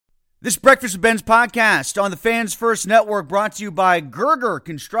This Breakfast with Benz podcast on the Fans First Network, brought to you by Gerger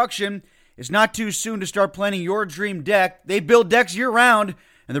Construction. It's not too soon to start planning your dream deck. They build decks year-round,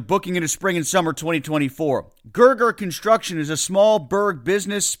 and they're booking into spring and summer 2024. Gerger Construction is a small burg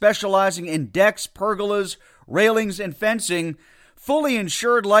business specializing in decks, pergolas, railings, and fencing. Fully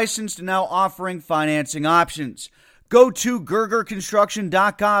insured, licensed, and now offering financing options. Go to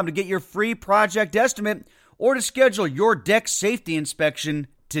GergerConstruction.com to get your free project estimate or to schedule your deck safety inspection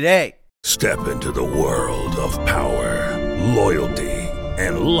today. Step into the world of power, loyalty,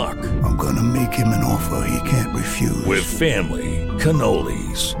 and luck. I'm gonna make him an offer he can't refuse. With family,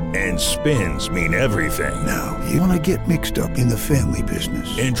 cannolis, and spins mean everything. Now, you wanna get mixed up in the family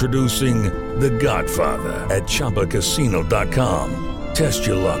business. Introducing The Godfather at ChumbaCasino.com. Test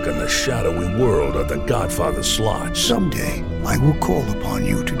your luck in the shadowy world of The Godfather slot. Someday, I will call upon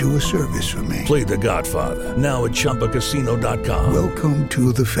you to do a service for me. Play The Godfather, now at ChumbaCasino.com. Welcome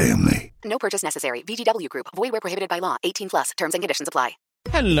to the family. No purchase necessary. VGW Group. Void where prohibited by law. 18 plus. Terms and conditions apply.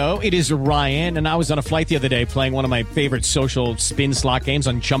 Hello, it is Ryan, and I was on a flight the other day playing one of my favorite social spin slot games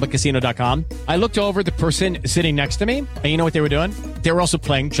on ChumbaCasino.com. I looked over at the person sitting next to me, and you know what they were doing? They were also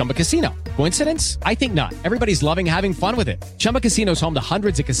playing Chumba Casino. Coincidence? I think not. Everybody's loving having fun with it. Chumba Casino is home to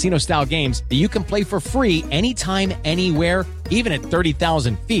hundreds of casino-style games that you can play for free anytime, anywhere, even at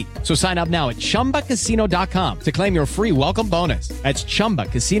 30,000 feet. So sign up now at ChumbaCasino.com to claim your free welcome bonus. That's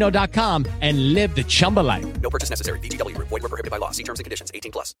ChumbaCasino.com and live the Chumba life. No purchase necessary. VGW Group. Void where prohibited by law. See terms and conditions.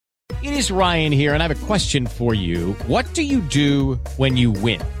 18 plus. It is Ryan here, and I have a question for you. What do you do when you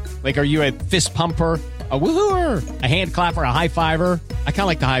win? Like, are you a fist pumper, a woohooer, a hand clapper, a high fiver? I kind of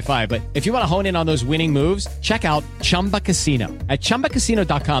like the high five, but if you want to hone in on those winning moves, check out Chumba Casino. At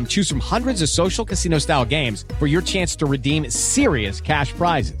ChumbaCasino.com, choose from hundreds of social casino-style games for your chance to redeem serious cash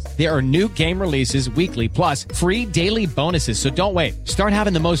prizes. There are new game releases weekly, plus free daily bonuses, so don't wait. Start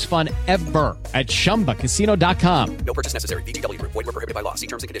having the most fun ever at ChumbaCasino.com. No purchase necessary. VGW Group. Void where prohibited by law. See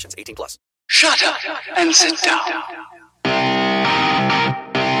terms and conditions. 18 plus. Shut up and sit down.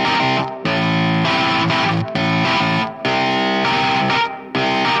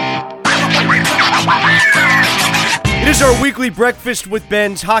 It is our weekly Breakfast with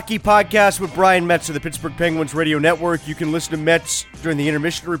Ben's hockey podcast with Brian Metz of the Pittsburgh Penguins Radio Network. You can listen to Metz during the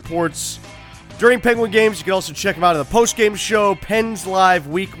intermission reports. During Penguin games, you can also check him out on the post-game show, Pens Live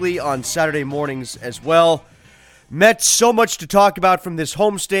weekly on Saturday mornings as well. Metz, so much to talk about from this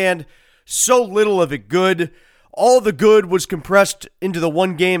homestand, so little of it good. All the good was compressed into the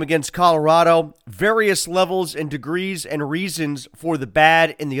one game against Colorado. Various levels and degrees and reasons for the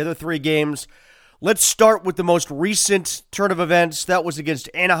bad in the other three games. Let's start with the most recent turn of events. That was against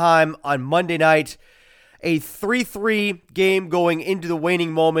Anaheim on Monday night. A 3-3 game going into the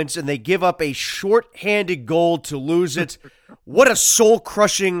waning moments, and they give up a shorthanded goal to lose it. What a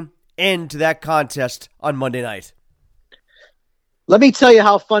soul-crushing end to that contest on Monday night. Let me tell you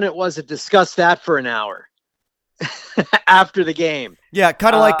how fun it was to discuss that for an hour after the game. Yeah,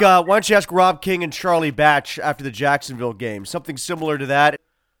 kind of like, why don't you ask Rob King and Charlie Batch after the Jacksonville game? Something similar to that.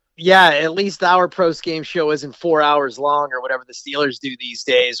 Yeah, at least our post-game show isn't 4 hours long or whatever the Steelers do these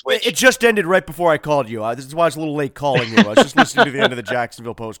days. Which It just ended right before I called you. This is why I was a little late calling you. I was just listening to the end of the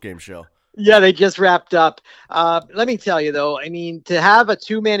Jacksonville post-game show. Yeah, they just wrapped up. Let me tell you, though, I mean, to have a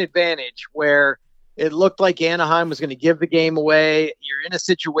two-man advantage where it looked like Anaheim was going to give the game away, you're in a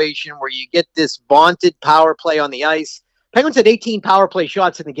situation where you get this vaunted power play on the ice. Penguins had 18 power play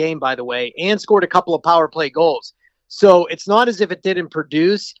shots in the game, by the way, and scored a couple of power play goals. So it's not as if it didn't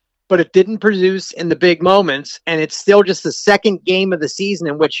produce, but it didn't produce in the big moments, and it's still just the second game of the season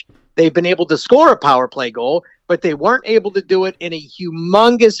in which they've been able to score a power play goal, but they weren't able to do it in a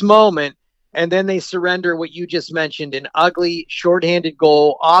humongous moment, and then they surrender what you just mentioned, an ugly, shorthanded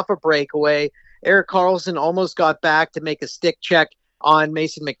goal off a breakaway. Erik Karlsson almost got back to make a stick check on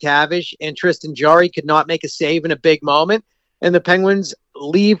Mason McTavish, and Tristan Jarry could not make a save in a big moment, and the Penguins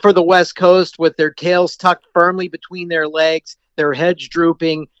leave for the West Coast with their tails tucked firmly between their legs, their heads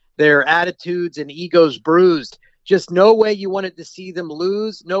drooping, their attitudes and egos bruised. Just no way you wanted to see them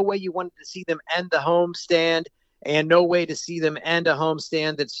lose, no way you wanted to see them end the homestand, and no way to see them end a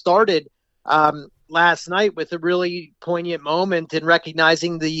homestand that started last night with a really poignant moment in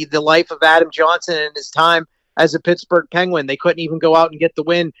recognizing the life of Adam Johnson and his time as a Pittsburgh Penguin. They couldn't even go out and get the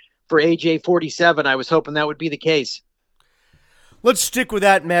win for AJ-47. I was hoping that would be the case. Let's stick with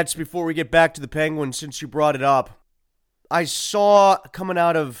that, Mets, before we get back to the Penguins, since you brought it up. I saw coming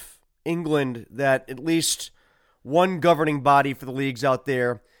out of England that at least one governing body for the leagues out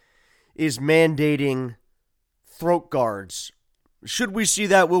there is mandating throat guards. Should we see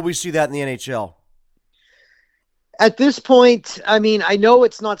that? Will we see that in the NHL? At this point, I mean, I know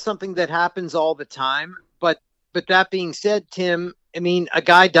it's not something that happens all the time, but that being said, Tim, I mean, a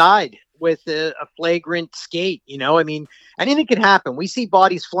guy died with a flagrant skate. I mean, anything can happen. We see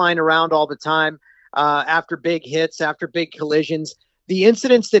bodies flying around all the time after big hits, after big collisions. The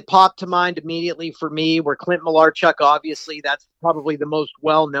incidents that popped to mind immediately for me were Clint Malarchuk. Obviously, that's probably the most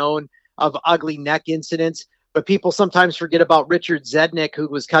well-known of ugly neck incidents. But people sometimes forget about Richard Zednick, who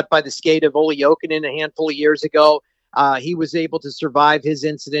was cut by the skate of Olli Jokinen a handful of years ago. He was able to survive his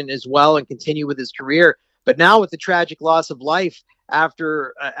incident as well and continue with his career. But now with the tragic loss of life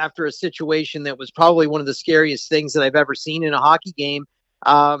after a situation that was probably one of the scariest things that I've ever seen in a hockey game,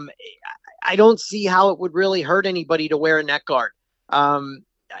 I don't see how it would really hurt anybody to wear a neck guard.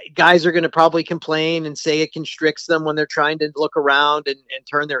 Guys are going to probably complain and say it constricts them when they're trying to look around and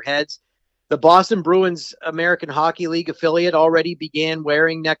turn their heads. The Boston Bruins American Hockey League affiliate already began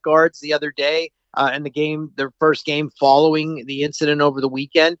wearing neck guards the other day in their first game following the incident over the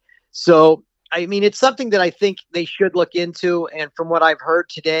weekend. So, I mean, it's something that I think they should look into. And from what I've heard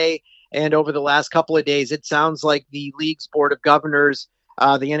today and over the last couple of days, it sounds like the league's board of governors,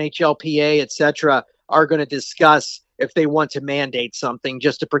 the NHLPA, et cetera, are going to discuss if they want to mandate something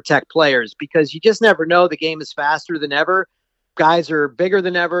just to protect players, because you just never know. The game is faster than ever. Guys are bigger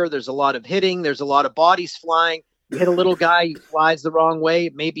than ever. There's a lot of hitting. There's a lot of bodies flying. You hit a little guy, he flies the wrong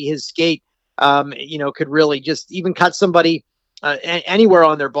way. Maybe his skate, could really just even cut somebody anywhere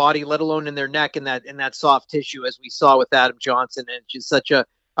on their body, let alone in their neck and that soft tissue, as we saw with Adam Johnson. And it's just such a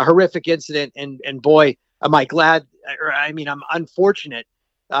horrific incident. And boy, am I glad, I'm unfortunate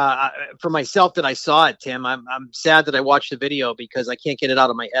for myself that I saw it, Tim. I'm sad that I watched the video because I can't get it out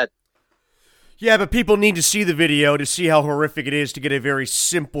of my head. Yeah, but people need to see the video to see how horrific it is to get a very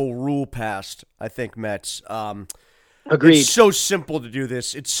simple rule passed, I think, Mets. Agreed. It's so simple to do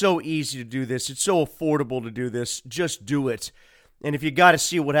this. It's so easy to do this. It's so affordable to do this. Just do it. And if you got to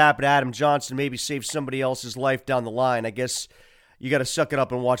see what happened to Adam Johnson, maybe save somebody else's life down the line, I guess you got to suck it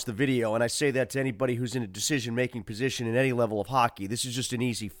up and watch the video. And I say that to anybody who's in a decision-making position in any level of hockey. This is just an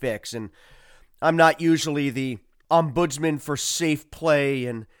easy fix. And I'm not usually the ombudsman for safe play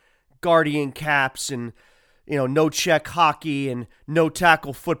and guardian caps and, no check hockey and no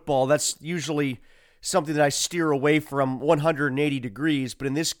tackle football. That's usually something that I steer away from 180 degrees. But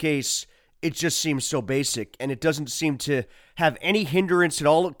in this case, it just seems so basic, and it doesn't seem to have any hindrance, and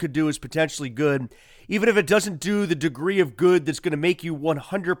all it could do is potentially good. Even if it doesn't do the degree of good that's going to make you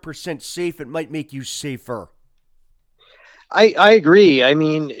 100% safe, it might make you safer. I agree. I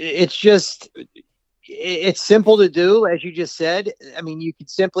mean, it's simple to do, as you just said. I mean, you could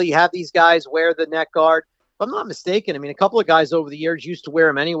simply have these guys wear the neck guard. If I'm not mistaken, I mean, a couple of guys over the years used to wear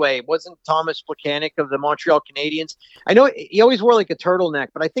them anyway. It wasn't Thomas Plekanec of the Montreal Canadiens. I know he always wore like a turtleneck,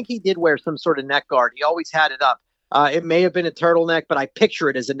 but I think he did wear some sort of neck guard. He always had it up. It may have been a turtleneck, but I picture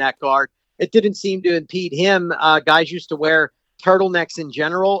it as a neck guard. It didn't seem to impede him. Guys used to wear turtlenecks in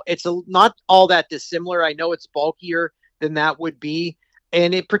general. It's not all that dissimilar. I know it's bulkier than that would be,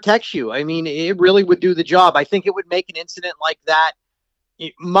 and it protects you. I mean, it really would do the job. I think it would make an incident like that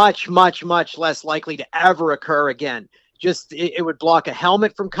much, much, much less likely to ever occur again. Just it would block a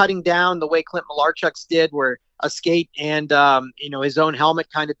helmet from cutting down the way Clint Malarchuk's did, where a skate and his own helmet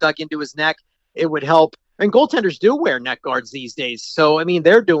kind of dug into his neck. It would help. And goaltenders do wear neck guards these days. So, I mean,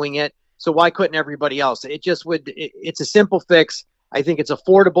 they're doing it. So why couldn't everybody else? It just would. It's a simple fix. I think it's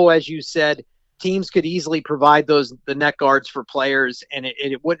affordable, as you said. Teams could easily provide the neck guards for players, and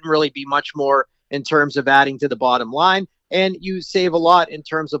it wouldn't really be much more in terms of adding to the bottom line. And you save a lot in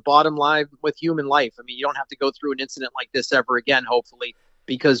terms of bottom line with human life. I mean, you don't have to go through an incident like this ever again, hopefully,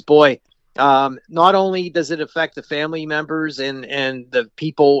 because, boy, not only does it affect the family members and the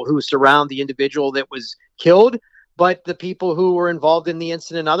people who surround the individual that was killed, but the people who were involved in the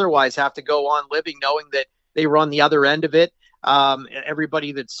incident otherwise have to go on living knowing that they were on the other end of it.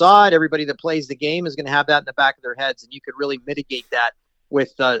 Everybody that saw it, everybody that plays the game is going to have that in the back of their heads, and you could really mitigate that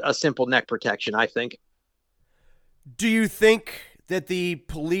with a simple neck protection, I think. Do you think that the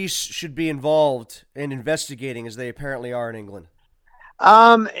police should be involved in investigating, as they apparently are in England?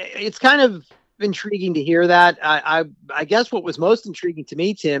 It's kind of intriguing to hear that. I guess what was most intriguing to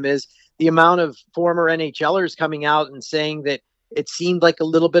me, Tim, is the amount of former NHLers coming out and saying that it seemed like a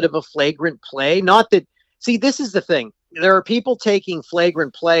little bit of a flagrant play. Not that, see, this is the thing. There are people taking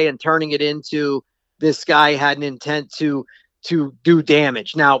flagrant play and turning it into this guy had an intent to do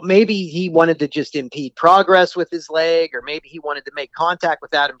damage. Now, maybe he wanted to just impede progress with his leg, or maybe he wanted to make contact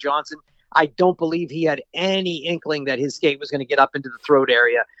with Adam Johnson. I don't believe he had any inkling that his skate was going to get up into the throat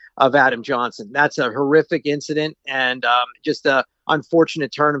area of Adam Johnson. That's a horrific incident, and just a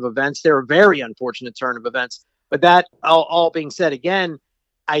unfortunate turn of events. They're a very unfortunate turn of events But that all being said, again,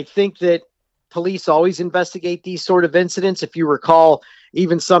 I think that police always investigate these sort of incidents. If you recall,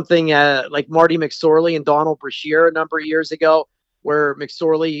 even something like Marty McSorley and Donald Brashear a number of years ago, where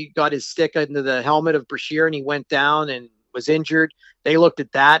McSorley got his stick into the helmet of Brashear and he went down and was injured. They looked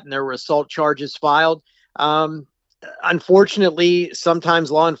at that and there were assault charges filed. Unfortunately,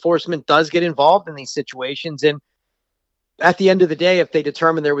 sometimes law enforcement does get involved in these situations. And at the end of the day, if they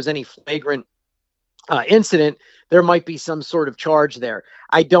determine there was any flagrant incident, there might be some sort of charge there.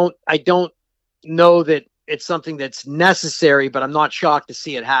 I don't know that it's something that's necessary, but I'm not shocked to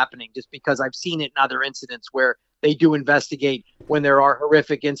see it happening just because I've seen it in other incidents where they do investigate when there are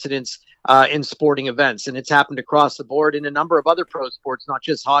horrific incidents in sporting events. And it's happened across the board in a number of other pro sports, not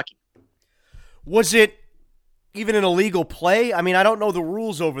just hockey. Was it even an illegal play? I mean, I don't know the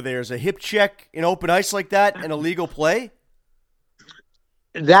rules over there. Is a hip check in open ice like that an illegal play?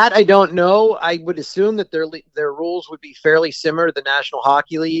 That I don't know. I would assume that their rules would be fairly similar to the National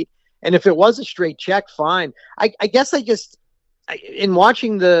Hockey League. And if it was a straight check, fine. I guess in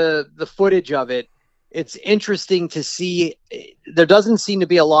watching the footage of it, it's interesting to see there doesn't seem to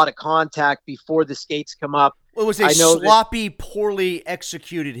be a lot of contact before the skates come up. Well, it was a sloppy, poorly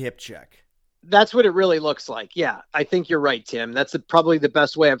executed hip check. That's what it really looks like. Yeah, I think you're right, Tim. That's probably the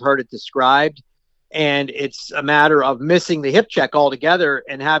best way I've heard it described. And it's a matter of missing the hip check altogether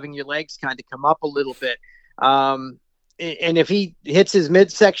and having your legs kind of come up a little bit. And if he hits his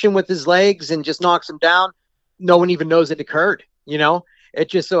midsection with his legs and just knocks him down, no one even knows it occurred. It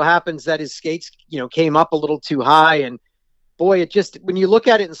just so happens that his skates, came up a little too high. And boy, when you look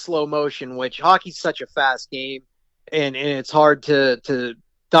at it in slow motion, which hockey's such a fast game and it's hard to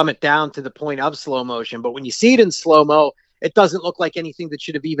dumb it down to the point of slow motion. But when you see it in slow-mo, it doesn't look like anything that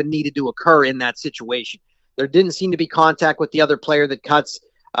should have even needed to occur in that situation. There didn't seem to be contact with the other player that cuts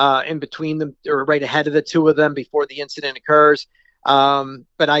in between them or right ahead of the two of them before the incident occurs.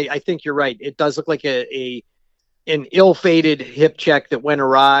 But I think you're right. It does look like an ill-fated hip check that went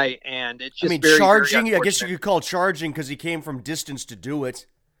awry, and it's just charging. very I guess you could call it charging because he came from distance to do it.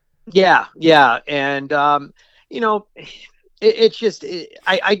 Yeah, and it's just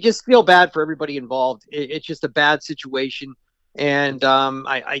I just feel bad for everybody involved. It's just a bad situation, and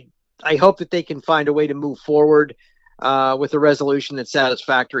I hope that they can find a way to move forward with a resolution that's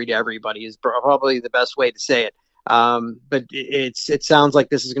satisfactory to everybody. Is probably the best way to say it. But it sounds like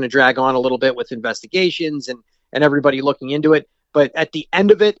this is going to drag on a little bit with investigations and everybody looking into it. But at the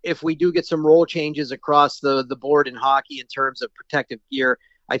end of it, if we do get some rule changes across the board in hockey in terms of protective gear,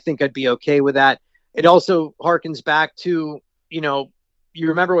 I think I'd be okay with that. It also harkens back to, you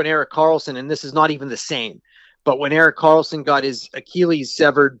remember when Erik Karlsson, and this is not even the same, but when Erik Karlsson got his Achilles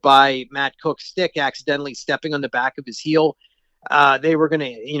severed by Matt Cook's stick accidentally stepping on the back of his heel, they were going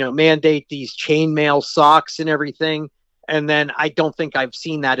to, mandate these chainmail socks and everything. And then I don't think I've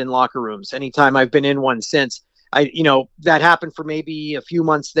seen that in locker rooms anytime I've been in one since. That happened for maybe a few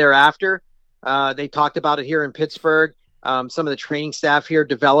months thereafter. They talked about it here in Pittsburgh. Some of the training staff here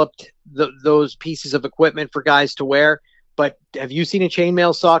developed those pieces of equipment for guys to wear. But have you seen a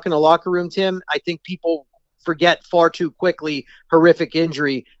chainmail sock in a locker room, Tim? I think people forget far too quickly horrific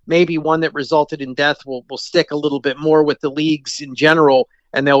injury. Maybe one that resulted in death will stick a little bit more with the leagues in general,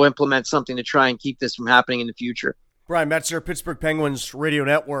 and they'll implement something to try and keep this from happening in the future. Brian Metzer, Pittsburgh Penguins Radio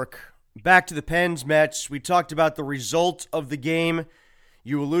Network. Back to the Pens, Mets. We talked about the result of the game.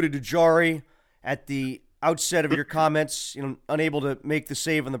 You alluded to Jari at the outset of your comments, unable to make the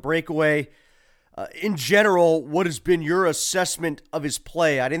save on the breakaway. In general, what has been your assessment of his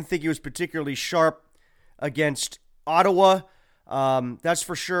play? I didn't think he was particularly sharp against Ottawa. That's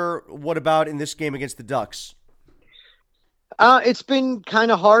for sure. What about in this game against the Ducks? It's been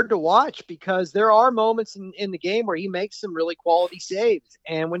kind of hard to watch because there are moments in the game where he makes some really quality saves.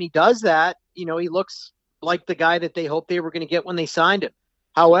 And when he does that, he looks like the guy that they hoped they were going to get when they signed him.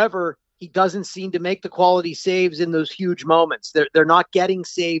 However, he doesn't seem to make the quality saves in those huge moments. They're not getting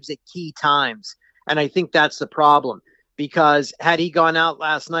saves at key times. And I think that's the problem, because had he gone out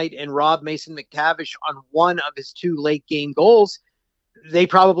last night and robbed Mason McTavish on one of his two late game goals, they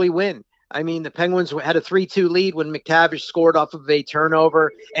probably win. I mean, the Penguins had a 3-2 lead when McTavish scored off of a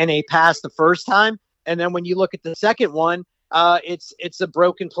turnover and a pass the first time. And then when you look at the second one, it's a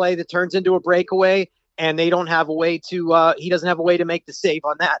broken play that turns into a breakaway, and they don't have a way to he doesn't have a way to make the save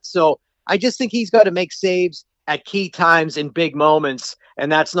on that. So I just think he's got to make saves at key times in big moments,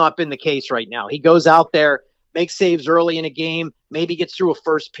 and that's not been the case right now. He goes out there, makes saves early in a game, maybe gets through a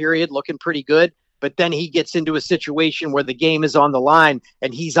first period looking pretty good, but then he gets into a situation where the game is on the line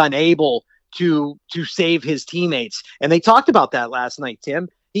and he's unable to save his teammates. And they talked about that last night, Tim.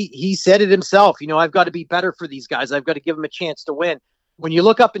 he said it himself. I've got to be better for these guys. I've got to give them a chance to win. When you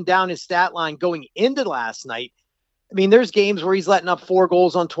look up and down his stat line going into last night, I mean, there's games where he's letting up 4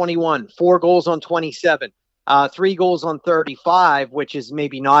 goals on 21, 4 goals on 27, 3 goals on 35, which is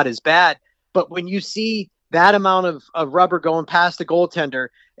maybe not as bad. But when you see that amount of rubber going past the goaltender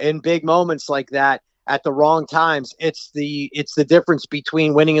in big moments like that at the wrong times, it's the difference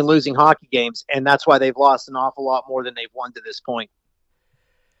between winning and losing hockey games. And that's why they've lost an awful lot more than they've won to this point.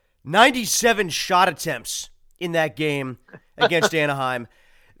 97 shot attempts in that game against Anaheim.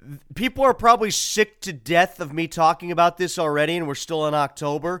 People are probably sick to death of me talking about this already, and we're still in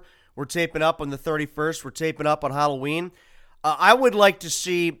October. We're taping up on the 31st. We're taping up on Halloween. I would like to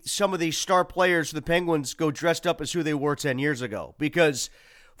see some of these star players of the Penguins go dressed up as who they were 10 years ago, because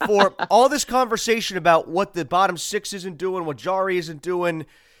for all this conversation about what the bottom 6 isn't doing, what Jari isn't doing,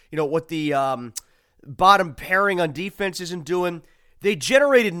 what the bottom pairing on defense isn't doing, they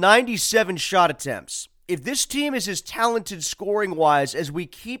generated 97 shot attempts. If this team is as talented scoring-wise as we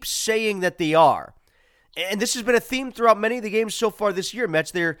keep saying that they are, and this has been a theme throughout many of the games so far this year,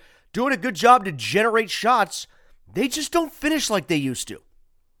 Mets, they're doing a good job to generate shots. They just don't finish like they used to.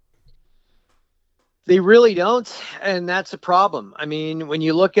 They really don't, and that's a problem. I mean, when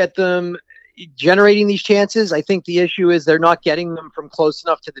you look at them generating these chances, I think the issue is they're not getting them from close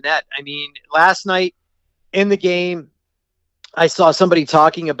enough to the net. I mean, last night in the game, I saw somebody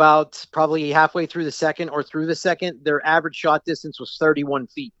talking about probably halfway through the second or through the second, their average shot distance was 31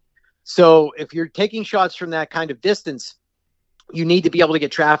 feet. So if you're taking shots from that kind of distance, you need to be able to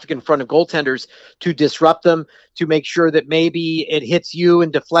get traffic in front of goaltenders to disrupt them, to make sure that maybe it hits you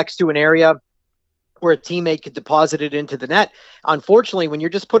and deflects to an area where a teammate could deposit it into the net. Unfortunately, when you're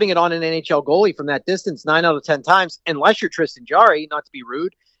just putting it on an NHL goalie from that distance 9 out of 10 times, unless you're Tristan Jarry, not to be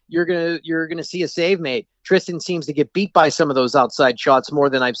rude, you're gonna see a save made. Tristan seems to get beat by some of those outside shots more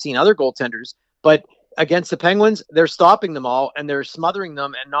than I've seen other goaltenders. But against the Penguins, they're stopping them all, and they're smothering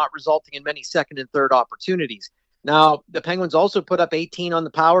them and not resulting in many second and third opportunities. Now, the Penguins also put up 18 on the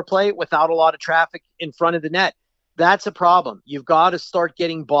power play without a lot of traffic in front of the net. That's a problem. You've got to start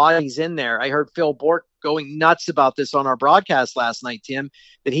getting bodies in there. I heard Phil Bork going nuts about this on our broadcast last night, Tim,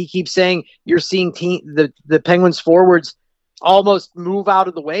 that he keeps saying you're seeing the Penguins forwards almost move out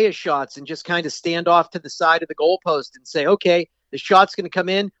of the way of shots and just kind of stand off to the side of the goalpost and say, okay, the shot's going to come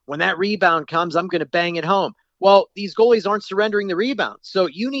in. When that rebound comes, I'm going to bang it home. Well, these goalies aren't surrendering the rebound. So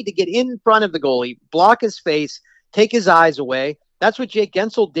you need to get in front of the goalie, block his face, take his eyes away. That's what Jake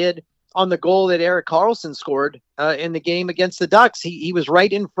Gensel did on the goal that Erik Karlsson scored in the game against the Ducks. He was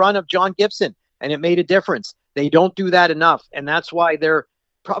right in front of John Gibson, and it made a difference. They don't do that enough, and that's why they're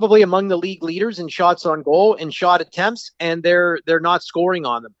probably among the league leaders in shots on goal and shot attempts, and they're not scoring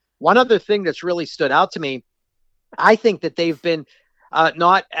on them. One other thing that's really stood out to me, I think that they've been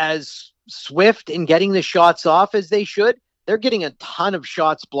not as swift in getting the shots off as they should. They're getting a ton of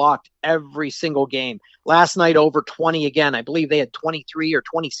shots blocked every single game. Last night, over 20 again. I believe they had 23 or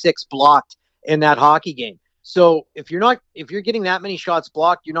 26 blocked in that hockey game. So if you're getting that many shots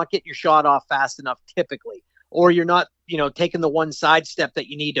blocked, you're not getting your shot off fast enough typically, or you're not, taking the one side step that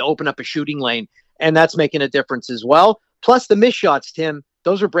you need to open up a shooting lane, and that's making a difference as well. Plus the missed shots, Tim,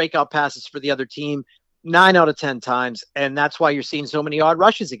 those are breakout passes for the other team 9 out of 10 times, and that's why you're seeing so many odd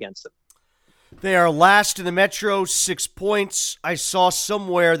rushes against them. They are last in the Metro, 6 points. I saw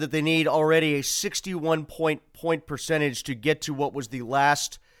somewhere that they need already a 61 point percentage to get to what was the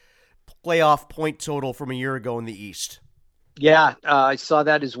last playoff point total from a year ago in the East. Yeah, I saw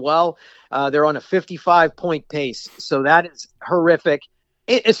that as well. They're on a 55-point pace, so that is horrific,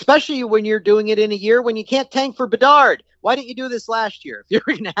 especially when you're doing it in a year when you can't tank for Bedard. Why didn't you do this last year if you're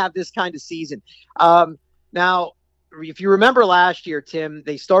going to have this kind of season? Now, if you remember last year, Tim,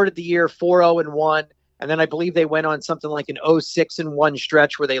 they started the year 4-0-1, and then I believe they went on something like an 0-6-1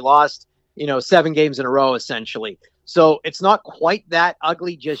 stretch where they lost, 7 games in a row, essentially. So it's not quite that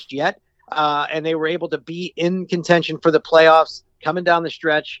ugly just yet, and they were able to be in contention for the playoffs coming down the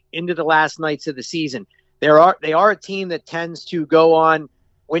stretch into the last nights of the season. They are a team that tends to go on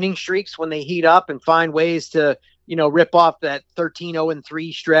winning streaks when they heat up and find ways to rip off that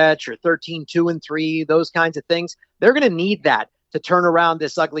 13-0-3 stretch or 13-2-3, those kinds of things. They're going to need that to turn around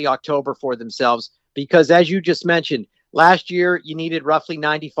this ugly October for themselves because, as you just mentioned, last year you needed roughly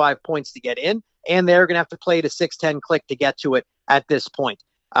 95 points to get in, and they're going to have to play at a 6-10 click to get to it at this point.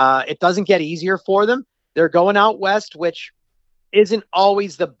 It doesn't get easier for them. They're going out west, which isn't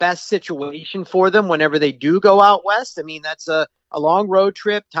always the best situation for them whenever they do go out west. I mean, that's a long road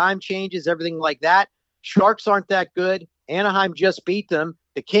trip, time changes, everything like that. Sharks aren't that good. Anaheim just beat them.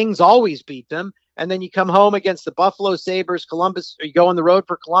 The Kings always beat them. and then you come home against the Buffalo Sabres, Columbus, or you go on the road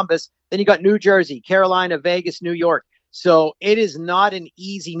for Columbus. Then you got New Jersey, Carolina, Vegas, New York. So it is not an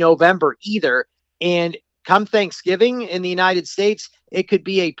easy November either. And come Thanksgiving in the United States, it could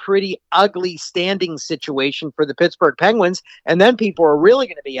be a pretty ugly standing situation for the Pittsburgh Penguins. And then people are really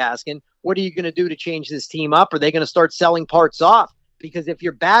going to be asking, what are you going to do to change this team up? Are they going to start selling parts off? Because if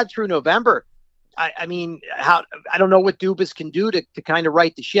you're bad through November, I don't know what Dubas can do to kind of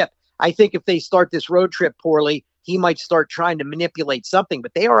right the ship. I think if they start this road trip poorly, he might start trying to manipulate something.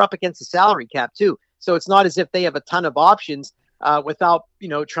 But they are up against the salary cap too. So it's not as if they have a ton of options without,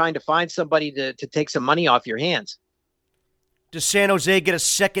 trying to find somebody to take some money off your hands. Does San Jose get a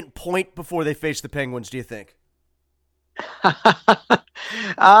second point before they face the Penguins, do you think? I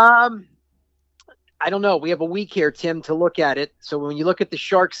don't know. We have a week here, Tim, to look at it. So when you look at the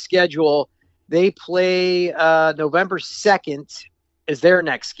Sharks' schedule, they play November 2nd is their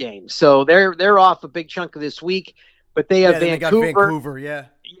next game. So they're off a big chunk of this week, but they have Vancouver. They got Vancouver, yeah.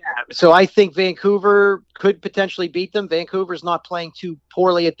 Yeah, so I think Vancouver could potentially beat them. Vancouver's not playing too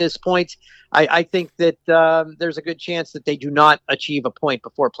poorly at this point. I think that there's a good chance that they do not achieve a point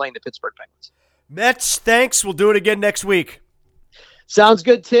before playing the Pittsburgh Penguins. Mets, thanks. We'll do it again next week. Sounds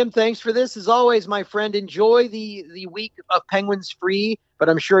good, Tim. Thanks for this. As always, my friend, enjoy the week of Penguins free, but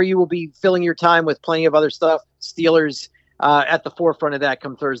I'm sure you will be filling your time with plenty of other stuff. Steelers at the forefront of that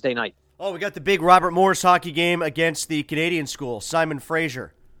come Thursday night. Oh, we got the big Robert Morris hockey game against the Canadian school, Simon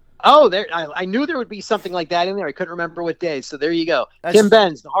Fraser. Oh, there! I knew there would be something like that in there. I couldn't remember what day. So there you go. Tim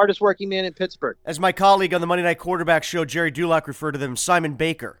Benz, the hardest working man in Pittsburgh. As my colleague on the Monday Night Quarterback show, Jerry Dulac, referred to them, Simon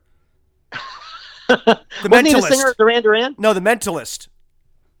Baker. The Wasn't he the singer of Duran Duran? No, the Mentalist.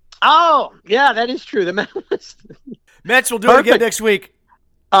 Oh, yeah, that is true. The Mentalist. Mets, we'll do it again next week.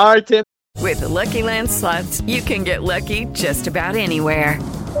 All right, Tim. With the Lucky Land Slots, you can get lucky just about anywhere.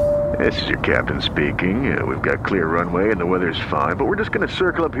 This is your captain speaking. We've got clear runway and the weather's fine, but we're just going to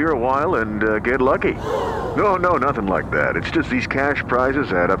circle up here a while and get lucky. No, nothing like that. It's just these cash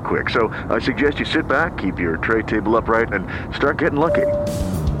prizes add up quick. So I suggest you sit back, keep your tray table upright, and start getting lucky.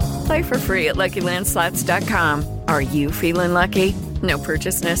 Play for free at LuckyLandSlots.com. Are you feeling lucky? No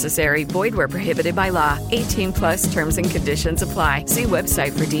purchase necessary. Void where prohibited by law. 18+ terms and conditions apply. See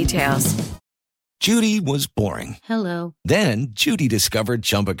website for details. Judy was boring. Hello. Then Judy discovered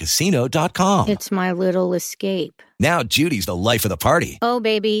ChumbaCasino.com. It's my little escape. Now Judy's the life of the party. Oh,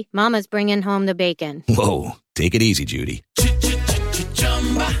 baby, mama's bringing home the bacon. Whoa, take it easy, Judy.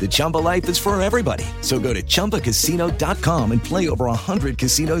 The Chumba life is for everybody. So go to ChumbaCasino.com and play over 100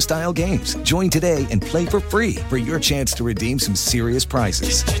 casino-style games. Join today and play for free for your chance to redeem some serious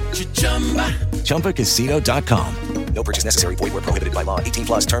prizes. ChumbaCasino.com. No purchase necessary. Void where prohibited by law.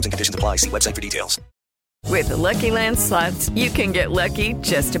 18+ terms and conditions apply. See website for details. With the Lucky Land Slots, you can get lucky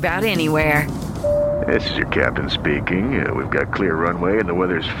just about anywhere. This is your captain speaking. We've got clear runway and the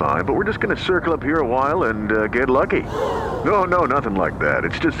weather's fine, but we're just going to circle up here a while and get lucky. No, nothing like that.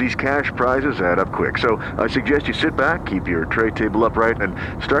 It's just these cash prizes add up quick. So I suggest you sit back, keep your tray table upright,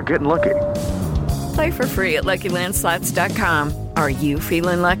 and start getting lucky. Play for free at LuckyLandSlots.com. Are you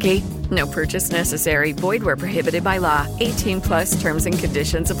feeling lucky? No purchase necessary. Void where prohibited by law. 18+ terms and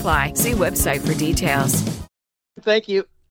conditions apply. See website for details. Thank you.